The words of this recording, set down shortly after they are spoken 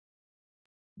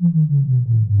The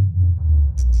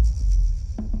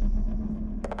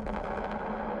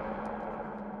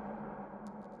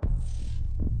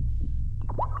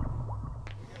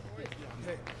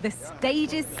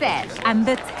stage is set and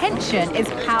the tension is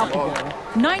palpable.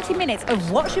 90 minutes of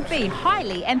what should be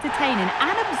highly entertaining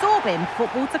and absorbing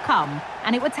football to come.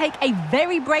 And it would take a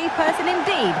very brave person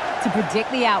indeed to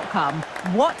predict the outcome.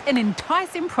 What an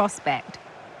enticing prospect.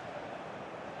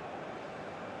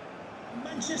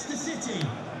 Manchester City.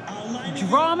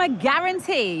 Drama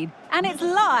guaranteed. And it's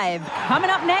live, coming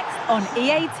up next on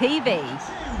EA TV.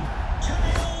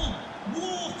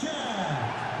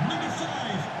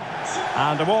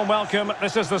 And a warm welcome.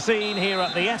 This is the scene here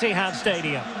at the Etihad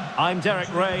Stadium. I'm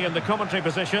Derek Ray in the commentary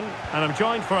position, and I'm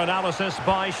joined for analysis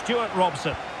by Stuart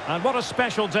Robson. And what a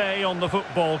special day on the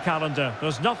football calendar.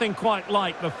 There's nothing quite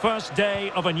like the first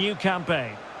day of a new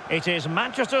campaign. It is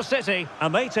Manchester City,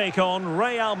 and they take on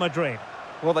Real Madrid.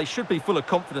 Well, they should be full of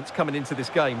confidence coming into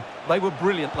this game. They were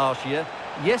brilliant last year.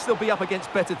 Yes, they'll be up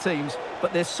against better teams,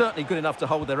 but they're certainly good enough to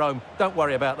hold their own. Don't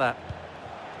worry about that.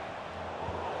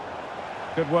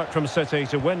 Good work from City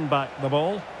to win back the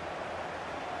ball.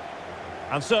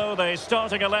 And so the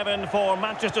starting 11 for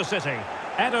Manchester City.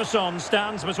 Ederson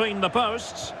stands between the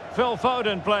posts. Phil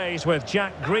Foden plays with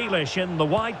Jack Grealish in the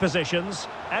wide positions.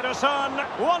 Ederson,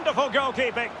 wonderful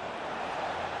goalkeeping.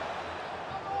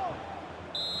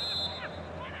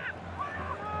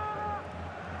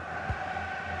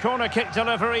 Corner kick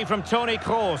delivery from Toni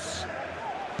Kroos.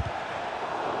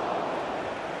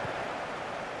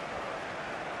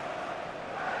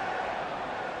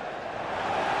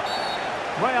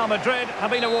 Real Madrid have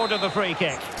been awarded the free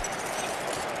kick.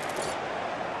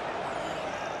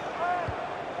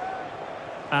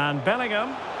 And Bellingham.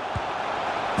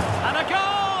 And a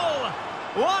goal!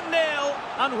 1-0,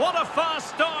 and what a fast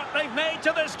start they've made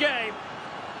to this game.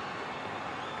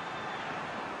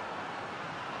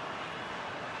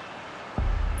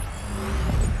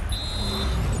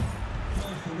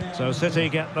 So City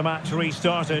get the match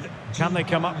restarted. Can they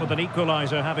come up with an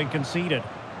equaliser having conceded?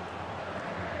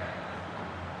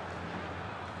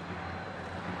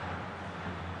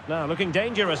 Now looking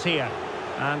dangerous here.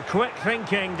 And quick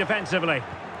thinking defensively.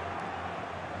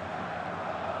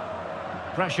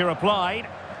 Pressure applied.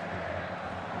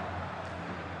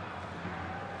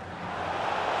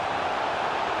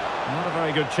 Not a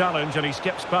very good challenge, and he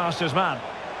skips past his man.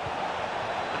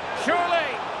 Surely!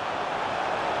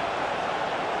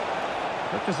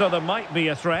 Looked as though there might be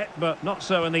a threat, but not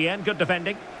so in the end. Good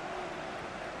defending.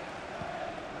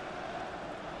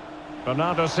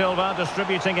 Bernardo Silva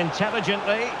distributing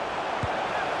intelligently.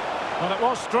 Well, it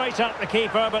was straight at the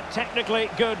keeper, but technically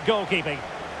good goalkeeping.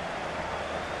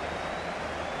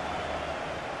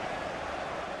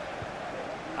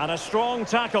 And a strong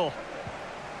tackle.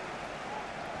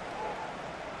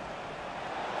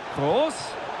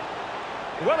 Kroos.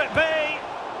 Will it be?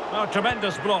 Oh,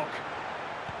 tremendous block.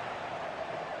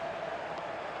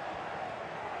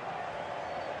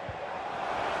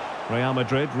 Real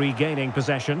Madrid regaining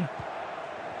possession.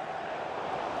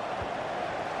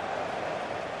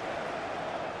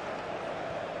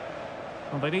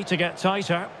 Well, they need to get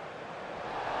tighter.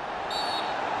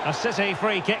 A City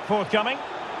free kick forthcoming.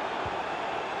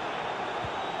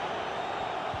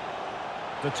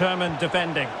 Determined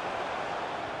defending.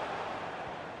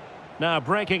 Now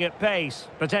breaking at pace.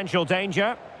 Potential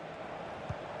danger.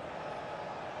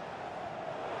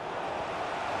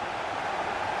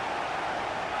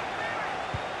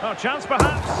 Oh, chance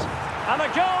perhaps. And a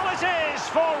goal it is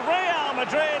for Real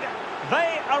Madrid.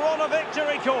 They are on a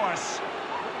victory course.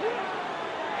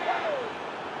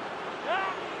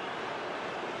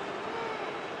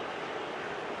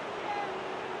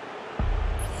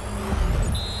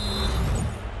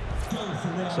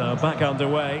 So back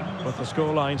underway with the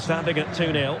scoreline standing at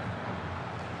 2-0.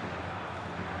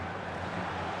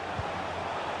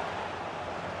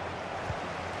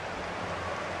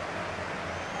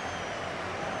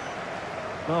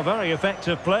 Well, very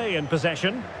effective play in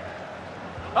possession.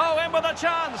 Oh, in with a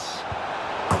chance.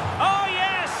 Oh,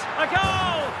 yes, a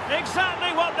goal.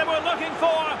 Exactly what they were looking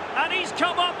for, and he's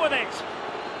come up with it.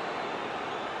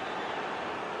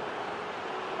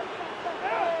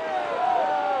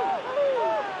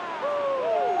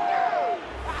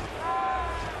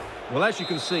 Well, as you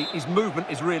can see, his movement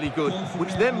is really good,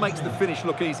 which then makes the finish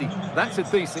look easy. That's a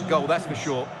decent goal, that's for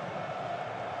sure.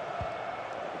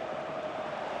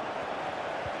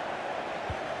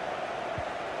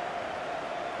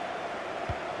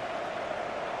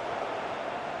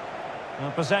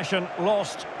 Possession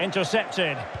lost,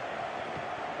 intercepted.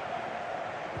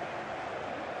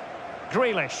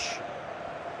 Grealish.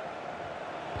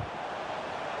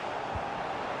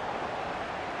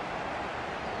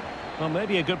 Well,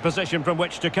 maybe a good position from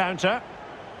which to counter.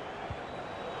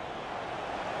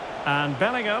 And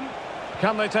Bellingham.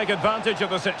 Can they take advantage of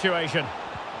the situation?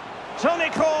 Toni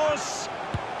Kroos.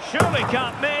 Surely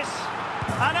can't miss.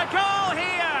 And a goal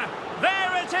here.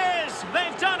 There it is.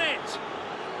 They've done it.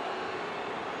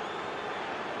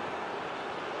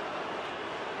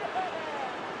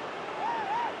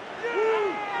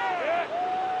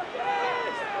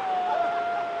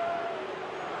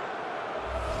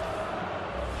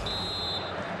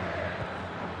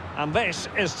 And this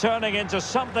is turning into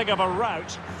something of a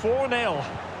rout. 4-0.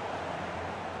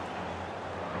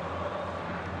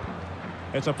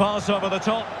 It's a pass over the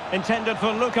top, intended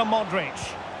for Luka Modric.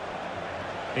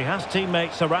 He has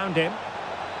teammates around him.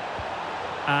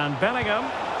 And Bellingham.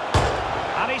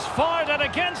 And he's fired it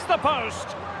against the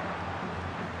post.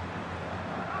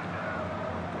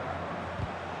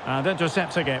 And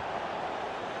intercepting it.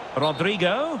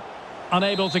 Rodrigo.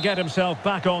 Unable to get himself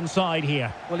back on side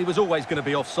here. Well, he was always going to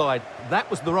be offside. That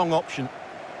was the wrong option.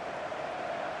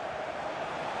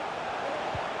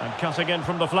 And cutting in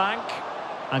from the flank.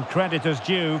 And credit is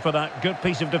due for that good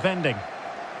piece of defending.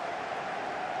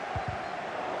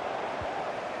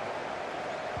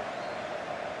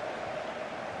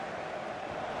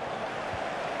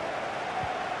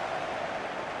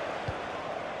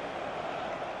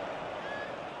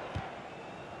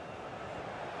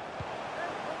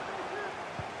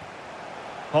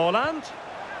 Haaland.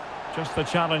 Just the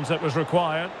challenge that was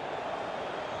required.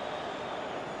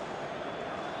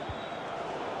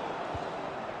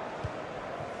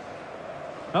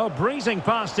 Oh, breezing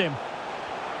past him.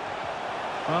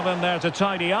 Well, then there to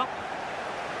tidy up.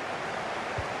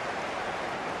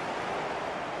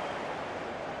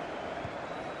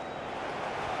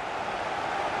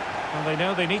 And they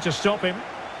know they need to stop him.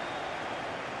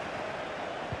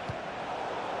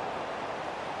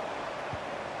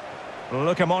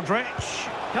 Luka Modric.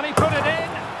 Can he put it in?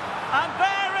 And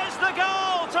there is the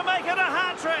goal to make it a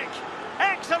hat-trick.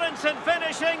 Excellence in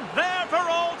finishing, there for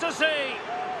all to see.